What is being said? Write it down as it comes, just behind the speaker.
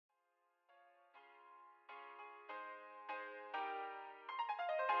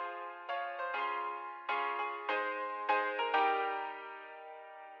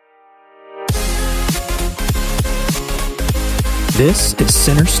This is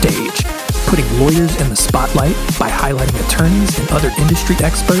Center Stage, putting lawyers in the spotlight by highlighting attorneys and other industry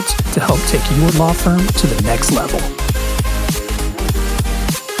experts to help take your law firm to the next level.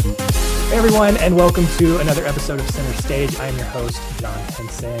 Hey everyone, and welcome to another episode of Center Stage. I'm your host, John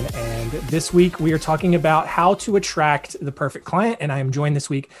Henson, and this week we are talking about how to attract the perfect client, and I am joined this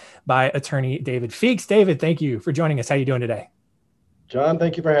week by Attorney David Feakes. David, thank you for joining us. How are you doing today? John,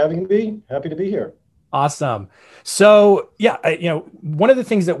 thank you for having me. Happy to be here. Awesome. So one of the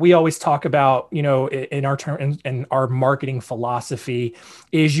things that we always talk about, in our term and our marketing philosophy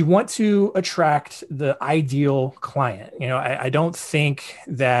is you want to attract the ideal client. I don't think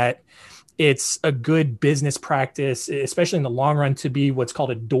that it's a good business practice, especially in the long run, to be what's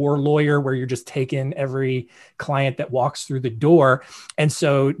called a door lawyer, where you're just taking every client that walks through the door. And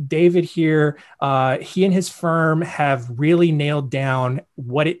so David here, he and his firm have really nailed down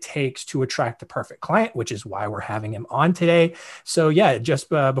what it takes to attract the perfect client, which is why we're having him on today. So just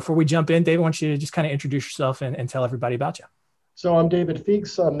before we jump in, David, I want you to just kind of introduce yourself and tell everybody about you. So I'm David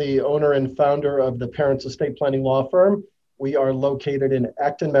Feakes. I'm the owner and founder of the Parents Estate Planning Law Firm. We are located in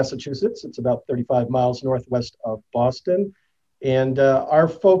Acton, Massachusetts. It's about 35 miles northwest of Boston. And our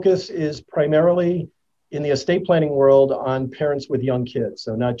focus is primarily in the estate planning world on parents with young kids.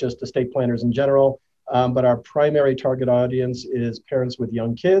 So not just estate planners in general, but our primary target audience is parents with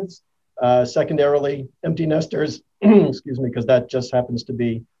young kids. Secondarily, empty nesters, excuse me, because that just happens to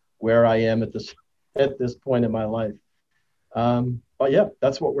be where I am at this point in my life. But yeah,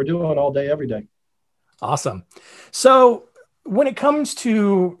 that's what we're doing all day, every day. Awesome. So when it comes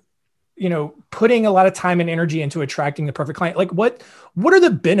to, putting a lot of time and energy into attracting the perfect client, like what are the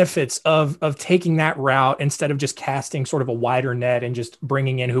benefits of taking that route instead of just casting sort of a wider net and just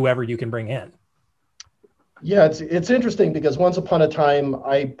bringing in whoever you can bring in? Yeah, it's interesting because once upon a time,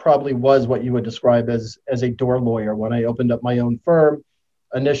 I probably was what you would describe as a door lawyer when I opened up my own firm,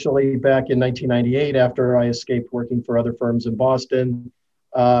 initially back in 1998 after I escaped working for other firms in Boston.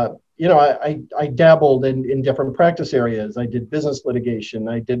 I dabbled in different practice areas. I did business litigation.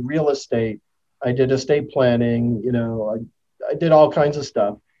 I did real estate. I did estate planning. I did all kinds of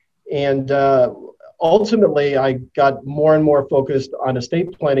stuff. And ultimately, I got more and more focused on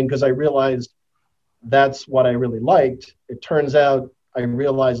estate planning because I realized that's what I really liked. It turns out I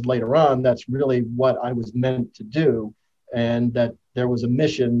realized later on that's really what I was meant to do, and that there was a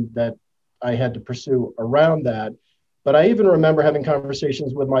mission that I had to pursue around that. But I even remember having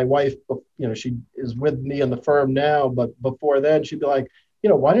conversations with my wife. She is with me in the firm now, but before then she'd be like,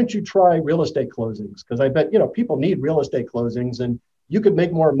 why don't you try real estate closings? Because I bet, people need real estate closings and you could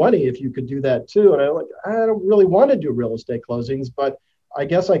make more money if you could do that too. And I don't really want to do real estate closings, but I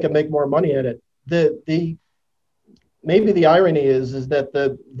guess I can make more money at it. Maybe the irony is that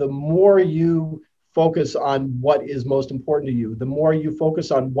the more you focus on what is most important to you, the more you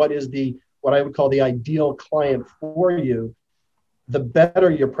focus on what I would call the ideal client for you, the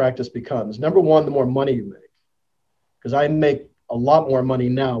better your practice becomes. Number one, the more money you make, because I make a lot more money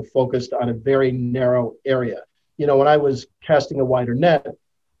now focused on a very narrow area. When I was casting a wider net,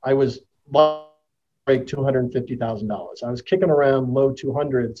 I was break $250,000. I was kicking around low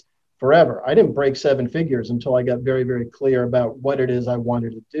 200s forever. I didn't break seven figures until I got very, very clear about what it is I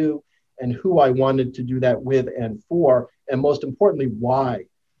wanted to do and who I wanted to do that with and for, and most importantly, why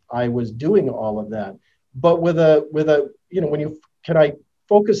I was doing all of that. But when I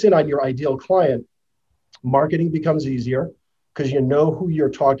focus in on your ideal client, marketing becomes easier because you know who you're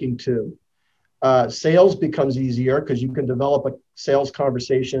talking to. Sales becomes easier because you can develop a sales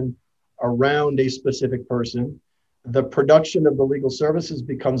conversation around a specific person. The production of the legal services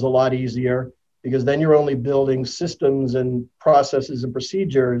becomes a lot easier because then you're only building systems and processes and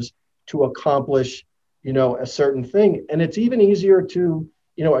procedures to accomplish, a certain thing. And it's even easier to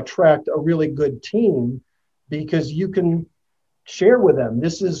attract a really good team because you can share with them,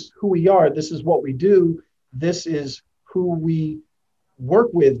 this is who we are, this is what we do, this is who we work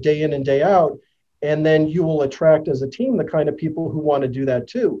with day in and day out. And then you will attract as a team the kind of people who want to do that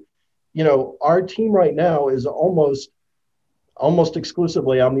too. Our team right now is almost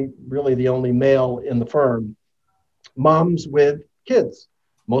exclusively, I'm really the only male in the firm, moms with kids,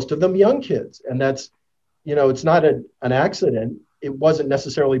 most of them young kids. And that's, it's not an accident. It wasn't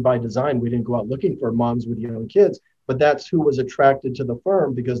necessarily by design. We didn't go out looking for moms with young kids, but that's who was attracted to the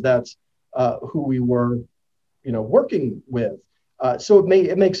firm because that's who we were, working with. So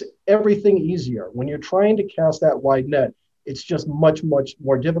it makes everything easier. When you're trying to cast that wide net, it's just much, much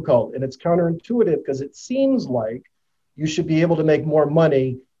more difficult. And it's counterintuitive because it seems like you should be able to make more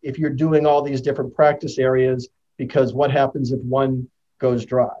money if you're doing all these different practice areas, because what happens if one goes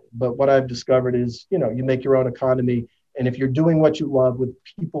dry? But what I've discovered is, you make your own economy And if you're doing what you love with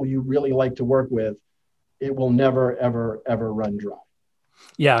people you really like to work with, it will never, ever, ever run dry.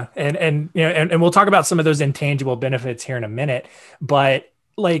 Yeah. And we'll talk about some of those intangible benefits here in a minute, but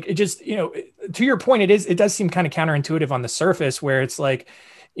like, it just, to your point, it does seem kind of counterintuitive on the surface where it's like,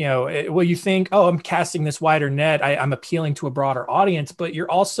 well, you think, oh, I'm casting this wider net. I'm appealing to a broader audience, but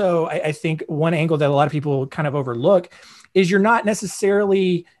you're also, I think one angle that a lot of people kind of overlook is you're not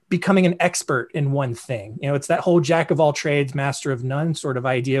necessarily becoming an expert in one thing. It's that whole jack of all trades, master of none sort of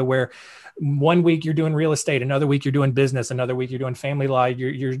idea where one week you're doing real estate, another week you're doing business, another week you're doing family law.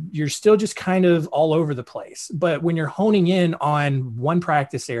 You're still just kind of all over the place. But when you're honing in on one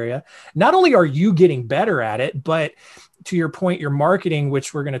practice area, not only are you getting better at it, but to your point, your marketing,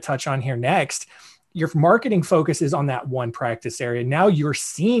 which we're going to touch on here next, your marketing focus is on that one practice area. Now you're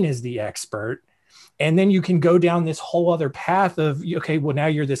seen as the expert. And then you can go down this whole other path of, okay, well, now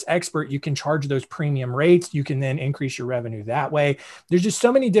you're this expert. You can charge those premium rates. You can then increase your revenue that way. There's just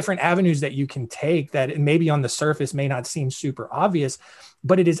so many different avenues that you can take that maybe on the surface may not seem super obvious,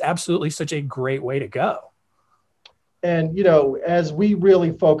 but it is absolutely such a great way to go. And, as we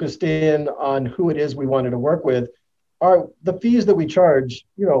really focused in on who it is we wanted to work with, the fees that we charge,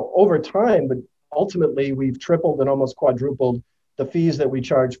 over time, but ultimately we've tripled and almost quadrupled the fees that we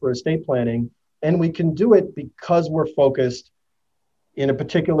charge for estate planning. And we can do it because we're focused in a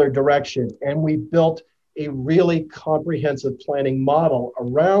particular direction. And we built a really comprehensive planning model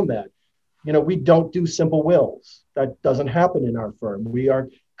around that. We don't do simple wills. That doesn't happen in our firm. We are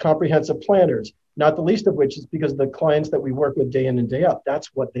comprehensive planners, not the least of which is because the clients that we work with day in and day out,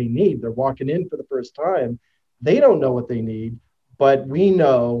 that's what they need. They're walking in for the first time. They don't know what they need, but we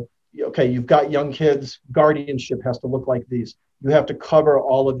know, okay, you've got young kids, guardianship has to look like these. You have to cover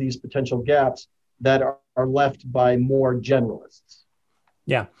all of these potential gaps that are left by more generalists.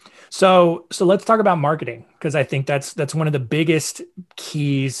 Yeah. So let's talk about marketing, because I think that's one of the biggest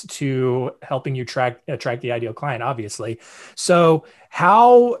keys to helping you attract the ideal client, obviously. So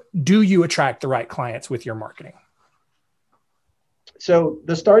how do you attract the right clients with your marketing? So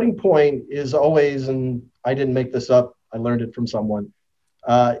the starting point is always, and I didn't make this up, I learned it from someone,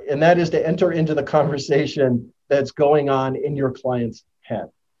 and that is to enter into the conversation that's going on in your client's head.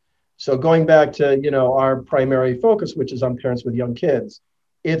 So going back to, our primary focus, which is on parents with young kids,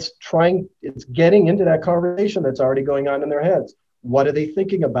 it's getting into that conversation that's already going on in their heads. What are they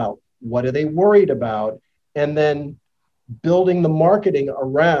thinking about? What are they worried about? And then building the marketing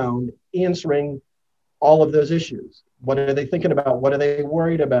around answering all of those issues. What are they thinking about? What are they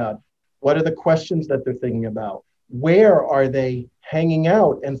worried about? What are the questions that they're thinking about? Where are they hanging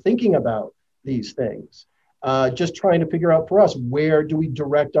out and thinking about these things? Just trying to figure out for us, where do we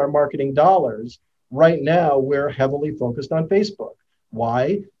direct our marketing dollars? Right now, we're heavily focused on Facebook.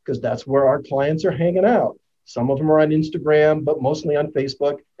 Why? Because that's where our clients are hanging out. Some of them are on Instagram, but mostly on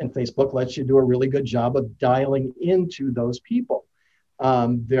Facebook. And Facebook lets you do a really good job of dialing into those people.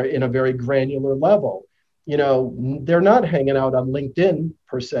 They're in a very granular level. They're not hanging out on LinkedIn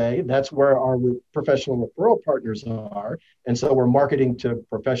per se. That's where our professional referral partners are. And so we're marketing to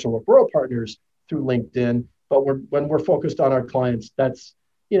professional referral partners through LinkedIn. But when we're focused on our clients, that's,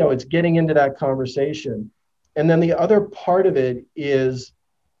 it's getting into that conversation. And then the other part of it is,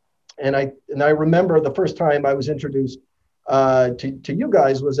 and I remember the first time I was introduced to you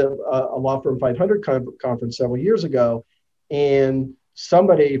guys was at a Law Firm 500 conference several years ago. And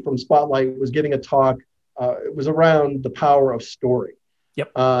somebody from Spotlight was giving a talk. It was around the power of story.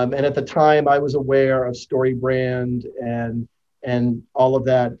 Yep. And at the time, I was aware of Story Brand and all of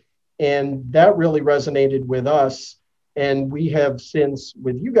that. And that really resonated with us. And we have since,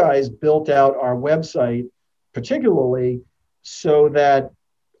 with you guys, built out our website, particularly so that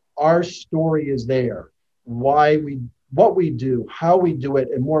our story is there. What we do, how we do it,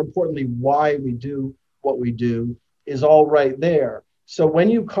 and more importantly, why we do what we do is all right there. So when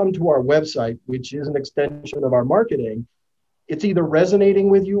you come to our website, which is an extension of our marketing, it's either resonating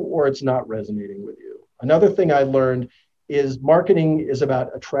with you or it's not resonating with you. Another thing I learned is marketing is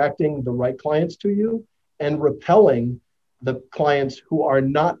about attracting the right clients to you and repelling the clients who are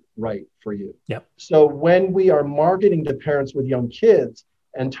not right for you. Yep. So when we are marketing to parents with young kids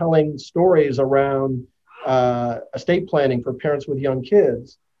and telling stories around estate planning for parents with young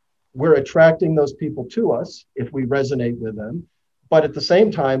kids, we're attracting those people to us if we resonate with them. But at the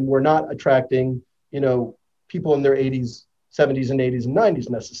same time, we're not attracting, people in their 80s, 70s, and 80s and 90s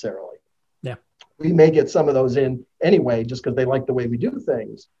necessarily. Yeah. We may get some of those in anyway, just because they like the way we do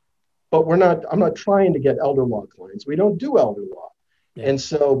things. But I'm not trying to get elder law clients. We don't do elder law. Yeah. And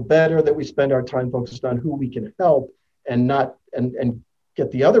so better that we spend our time focused on who we can help and not and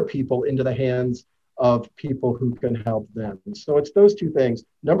get the other people into the hands of people who can help them. And so it's those two things.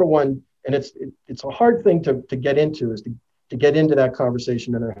 Number one, and it's a hard thing to get into, is to get into that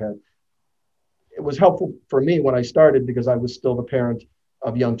conversation in our head. It was helpful for me when I started because I was still the parent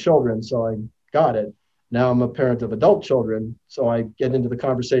of young children, so I got it. Now I'm a parent of adult children, so I get into the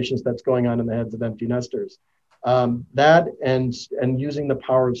conversations that's going on in the heads of empty nesters. That and using the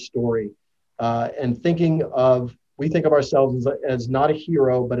power of story, and we think of ourselves as not a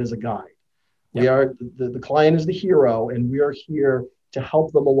hero, but as a guide. Yep. We are the client is the hero, and we are here to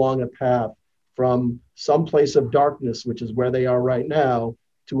help them along a path from some place of darkness, which is where they are right now,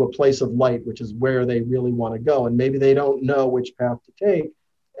 to a place of light, which is where they really want to go. And maybe they don't know which path to take.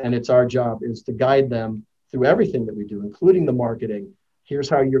 And it's our job is to guide them through everything that we do, including the marketing. Here's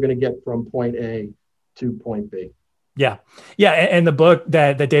how you're going to get from point A to point B. Yeah. Yeah. And the book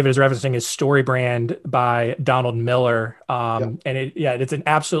that David is referencing is Story Brand by Donald Miller. And it's an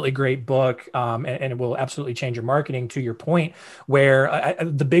absolutely great book. And it will absolutely change your marketing, to your point, where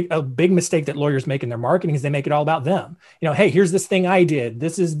a big mistake that lawyers make in their marketing is they make it all about them. Hey, here's this thing I did.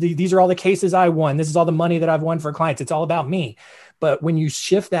 These are all the cases I won. This is all the money that I've won for clients. It's all about me. But when you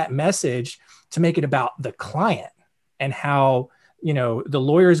shift that message to make it about the client and how, the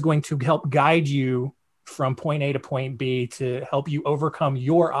lawyer is going to help guide you from point A to point B to help you overcome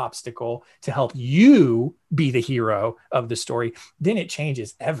your obstacle, to help you be the hero of the story, then it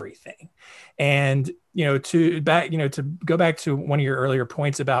changes everything. And, to go back to one of your earlier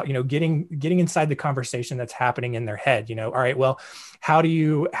points about, getting inside the conversation that's happening in their head, all right, well, how do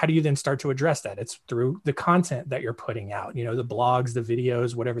you then start to address that? It's through the content that you're putting out, the blogs, the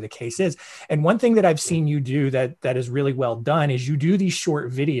videos, whatever the case is. And one thing that I've seen you do that is really well done is you do these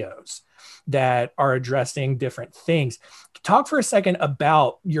short videos that are addressing different things. Talk for a second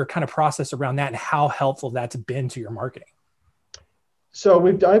about your kind of process around that and how helpful that's been to your marketing. So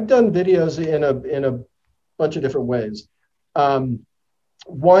I've done videos in a bunch of different ways.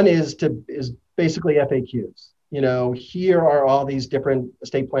 One is basically FAQs. Here are all these different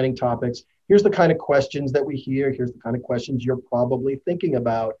estate planning topics. Here's the kind of questions that we hear. Here's the kind of questions you're probably thinking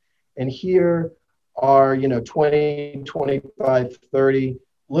about. And here are, 20, 25, 30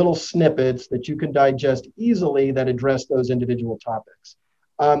 little snippets that you can digest easily that address those individual topics.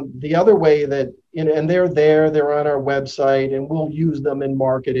 The other way that, and they're on our website, and we'll use them in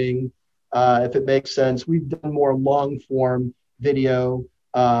marketing if it makes sense. We've done more long form video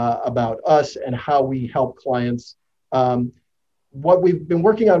about us and how we help clients. What we've been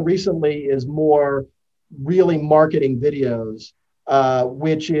working on recently is more really marketing videos,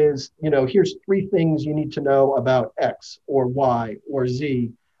 which is, here's 3 things you need to know about X or Y or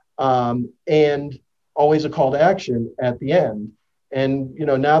Z, and always a call to action at the end. And,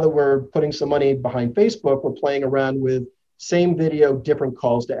 now that we're putting some money behind Facebook, we're playing around with same video, different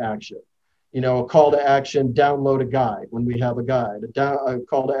calls to action. A call to action, download a guide when we have a guide, a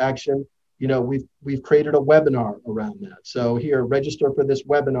call to action. We've created a webinar around that. So here, register for this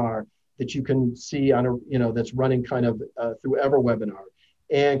webinar that you can see on that's running kind of through EverWebinar.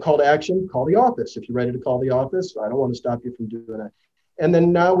 And call to action, call the office. If you're ready to call the office, I don't want to stop you from doing that. And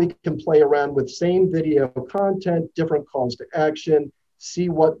then now we can play around with same video content, different calls to action, see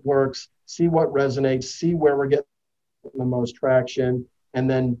what works, see what resonates, see where we're getting the most traction, and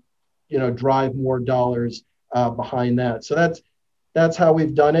then, drive more dollars behind that. So that's how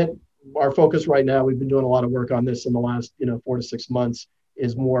we've done it. Our focus right now, we've been doing a lot of work on this in the last, 4 to 6 months,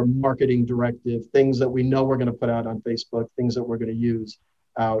 is more marketing directive, things that we know we're going to put out on Facebook, things that we're going to use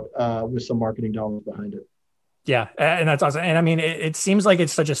out with some marketing dollars behind it. Yeah. And that's awesome. And I mean, it seems like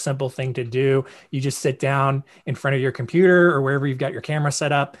it's such a simple thing to do. You just sit down in front of your computer or wherever you've got your camera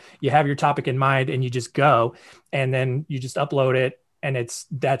set up, you have your topic in mind and you just go, and then you just upload it. And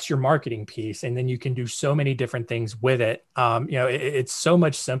that's your marketing piece. And then you can do so many different things with it. It's so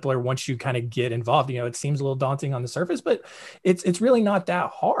much simpler once you kind of get involved. It seems a little daunting on the surface, but it's really not that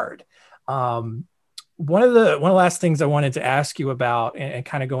hard. One of the last things I wanted to ask you about, and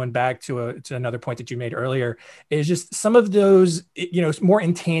kind of going back to another point that you made earlier, is just some of those, more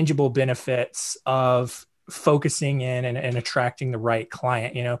intangible benefits of focusing in and attracting the right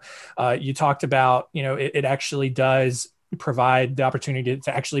client. You talked about, it actually does provide the opportunity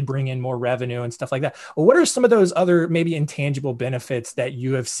to actually bring in more revenue and stuff like that. Well, what are some of those other maybe intangible benefits that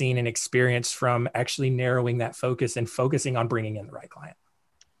you have seen and experienced from actually narrowing that focus and focusing on bringing in the right client?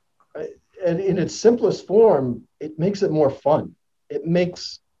 And in its simplest form, it makes it more fun. It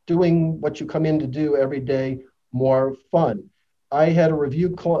makes doing what you come in to do every day more fun. I had a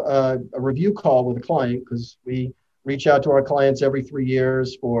review call with a client, because we reach out to our clients every 3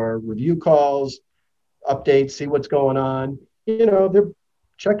 years for review calls, updates, see what's going on. They're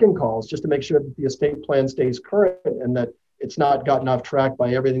check-in calls just to make sure that the estate plan stays current and that it's not gotten off track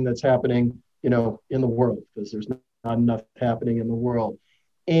by everything that's happening, in the world, because there's not enough happening in the world.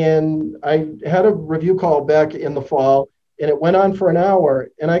 And I had a review call back in the fall, and it went on for an hour.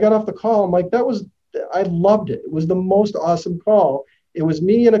 And I got off the call. I'm like, I loved it. It was the most awesome call. It was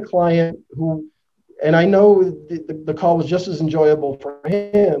me and a client who, and I know the call was just as enjoyable for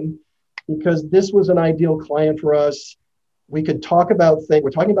him because this was an ideal client for us. We could talk about things. We're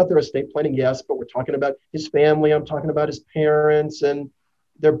talking about their estate planning, yes, but we're talking about his family. I'm talking about his parents, and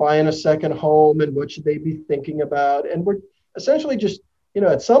they're buying a second home, and what should they be thinking about? And we're essentially just,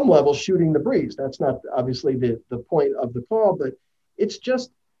 at some level shooting the breeze. That's not obviously the point of the call, but it's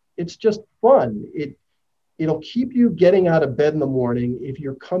just fun. It'll keep you getting out of bed in the morning if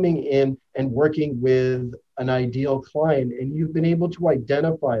you're coming in and working with an ideal client and you've been able to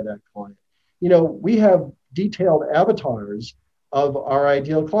identify that client. We have detailed avatars of our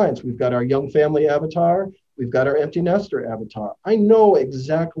ideal clients. We've got our young family avatar. We've got our empty nester avatar. I know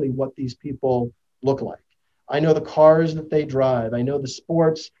exactly what these people look like. I know the cars that they drive. I know the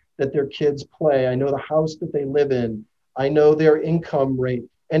sports that their kids play. I know the house that they live in. I know their income rate.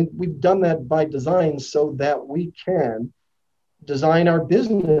 And we've done that by design so that we can design our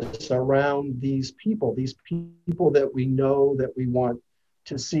business around these people that we know that we want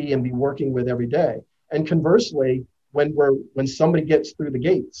to see and be working with every day. And conversely, when somebody gets through the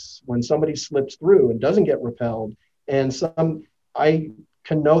gates, when somebody slips through and doesn't get repelled, I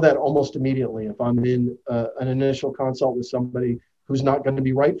can know that almost immediately if I'm in an initial consult with somebody who's not going to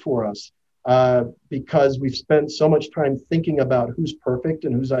be right for us, because we've spent so much time thinking about who's perfect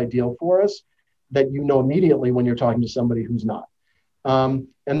and who's ideal for us that immediately when you're talking to somebody who's not.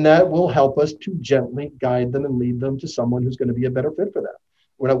 And that will help us to gently guide them and lead them to someone who's going to be a better fit for them.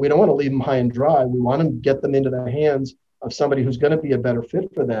 We don't want to leave them high and dry. We want to get them into the hands of somebody who's going to be a better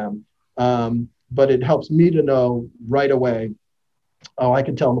fit for them. But it helps me to know right away, I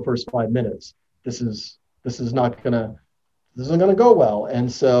can tell in the first 5 minutes, this isn't going to go well.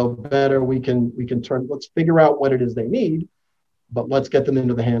 And so better we can let's figure out what it is they need, but let's get them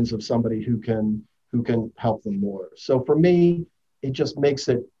into the hands of somebody who can help them more. So for me, it just makes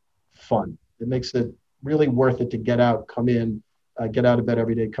it fun. It makes it really worth it to get out, come in, get out of bed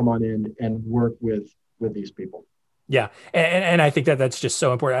every day, come on in and work with these people. Yeah. And I think that's just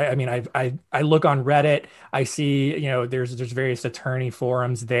so important. I mean, I look on Reddit, I see, there's various attorney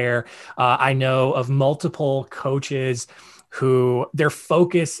forums there. I know of multiple coaches who their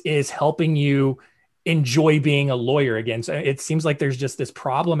focus is helping you enjoy being a lawyer again. So it seems like there's just this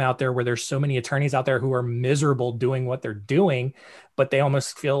problem out there where there's so many attorneys out there who are miserable doing what they're doing, but they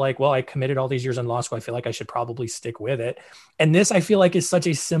almost feel like, well, I committed all these years in law school. I feel like I should probably stick with it. And this, I feel like, is such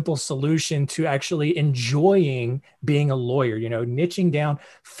a simple solution to actually enjoying being a lawyer, niching down,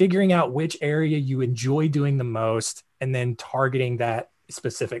 figuring out which area you enjoy doing the most, and then targeting that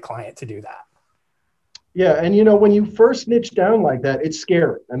specific client to do that. Yeah. And, when you first niche down like that, it's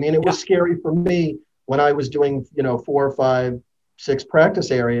scary. I mean, it was scary for me when I was doing, 4, 5, 6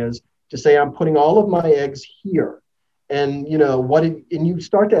 practice areas to say, I'm putting all of my eggs here. And, and you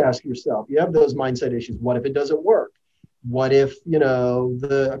start to ask yourself, you have those mindset issues. What if it doesn't work? What if,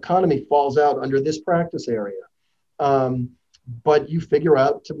 the economy falls out under this practice area? But you figure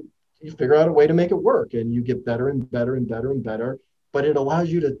out a way to make it work, and you get better and better and better and better. But it allows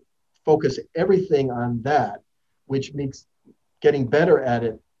you to focus everything on that, which makes getting better at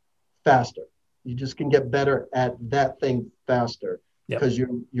it faster. You just can get better at that thing faster because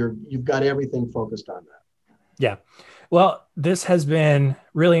you've got everything focused on that. Yeah. Well, this has been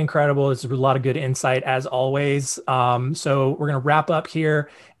really incredible. It's a lot of good insight as always. So we're going to wrap up here,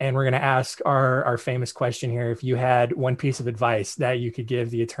 and we're going to ask our famous question here. If you had one piece of advice that you could give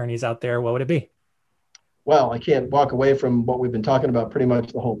the attorneys out there, what would it be? Well, I can't walk away from what we've been talking about pretty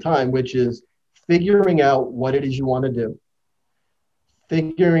much the whole time, which is figuring out what it is you want to do,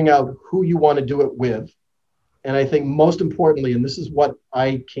 figuring out who you want to do it with. And I think most importantly, and this is what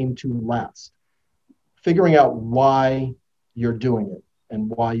I came to last, figuring out why you're doing it and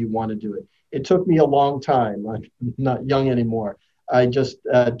why you want to do it. It took me a long time. I'm not young anymore. I just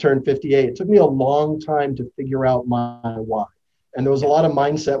turned 58. It took me a long time to figure out my why. And there was a lot of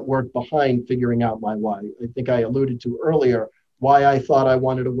mindset work behind figuring out my why. I think I alluded to earlier why I thought I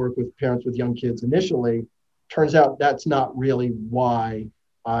wanted to work with parents with young kids initially. Turns out that's not really why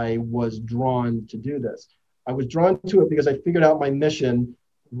I was drawn to do this. I was drawn to it because I figured out my mission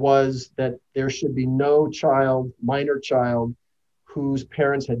was that there should be no minor child, whose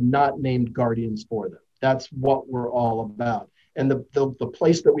parents had not named guardians for them. That's what we're all about. And the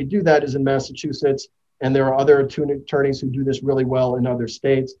place that we do that is in Massachusetts. And there are other attorneys who do this really well in other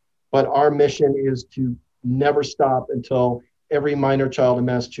states. But our mission is to never stop until every minor child in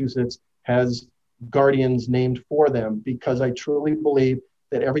Massachusetts has guardians named for them, because I truly believe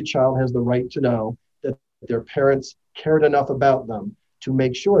that every child has the right to know that their parents cared enough about them to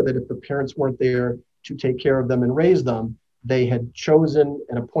make sure that if the parents weren't there to take care of them and raise them, they had chosen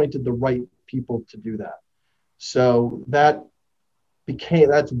and appointed the right people to do that. So that's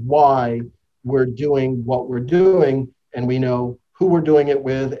why we're doing what we're doing, and we know who we're doing it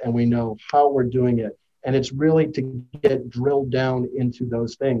with, and we know how we're doing it. And it's really to get drilled down into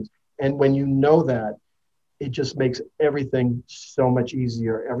those things. And when you know that, it just makes everything so much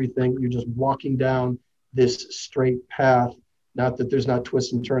easier. Everything, you're just walking down this straight path. Not that there's not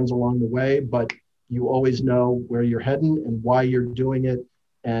twists and turns along the way, but you always know where you're heading and why you're doing it.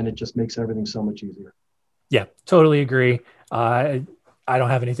 And it just makes everything so much easier. Yeah, totally agree. I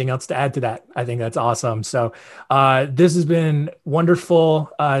don't have anything else to add to that. I think that's awesome. So this has been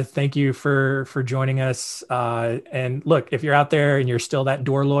wonderful. Thank you for joining us. And look, if you're out there and you're still that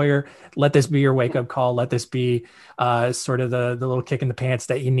door lawyer, let this be your wake up call. Let this be sort of the little kick in the pants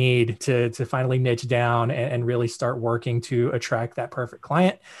that you need to finally niche down and really start working to attract that perfect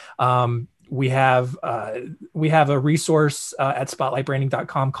client. We have a resource at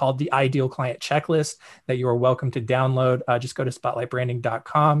spotlightbranding.com called the Ideal Client Checklist that you are welcome to download. Just go to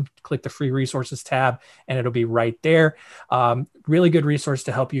spotlightbranding.com, click the free resources tab, and it'll be right there. Really good resource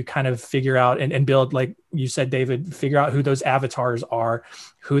to help you kind of figure out and build, like you said, David, figure out who those avatars are,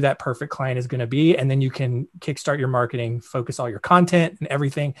 who that perfect client is going to be. And then you can kickstart your marketing, focus all your content and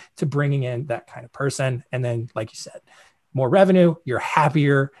everything to bringing in that kind of person. And then, like you said, more revenue, you're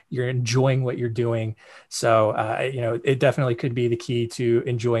happier, you're enjoying what you're doing. So, it definitely could be the key to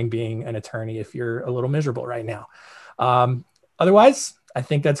enjoying being an attorney if you're a little miserable right now. Otherwise, I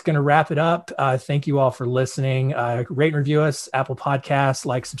think that's going to wrap it up. Thank you all for listening. Rate and review us, Apple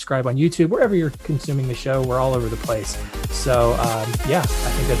Podcasts, subscribe on YouTube, wherever you're consuming the show. We're all over the place. So, I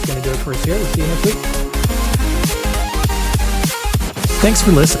think that's going to do it for us here. We'll see you next week. Thanks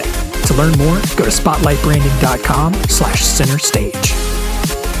for listening. To learn more, go to spotlightbranding.com/center stage.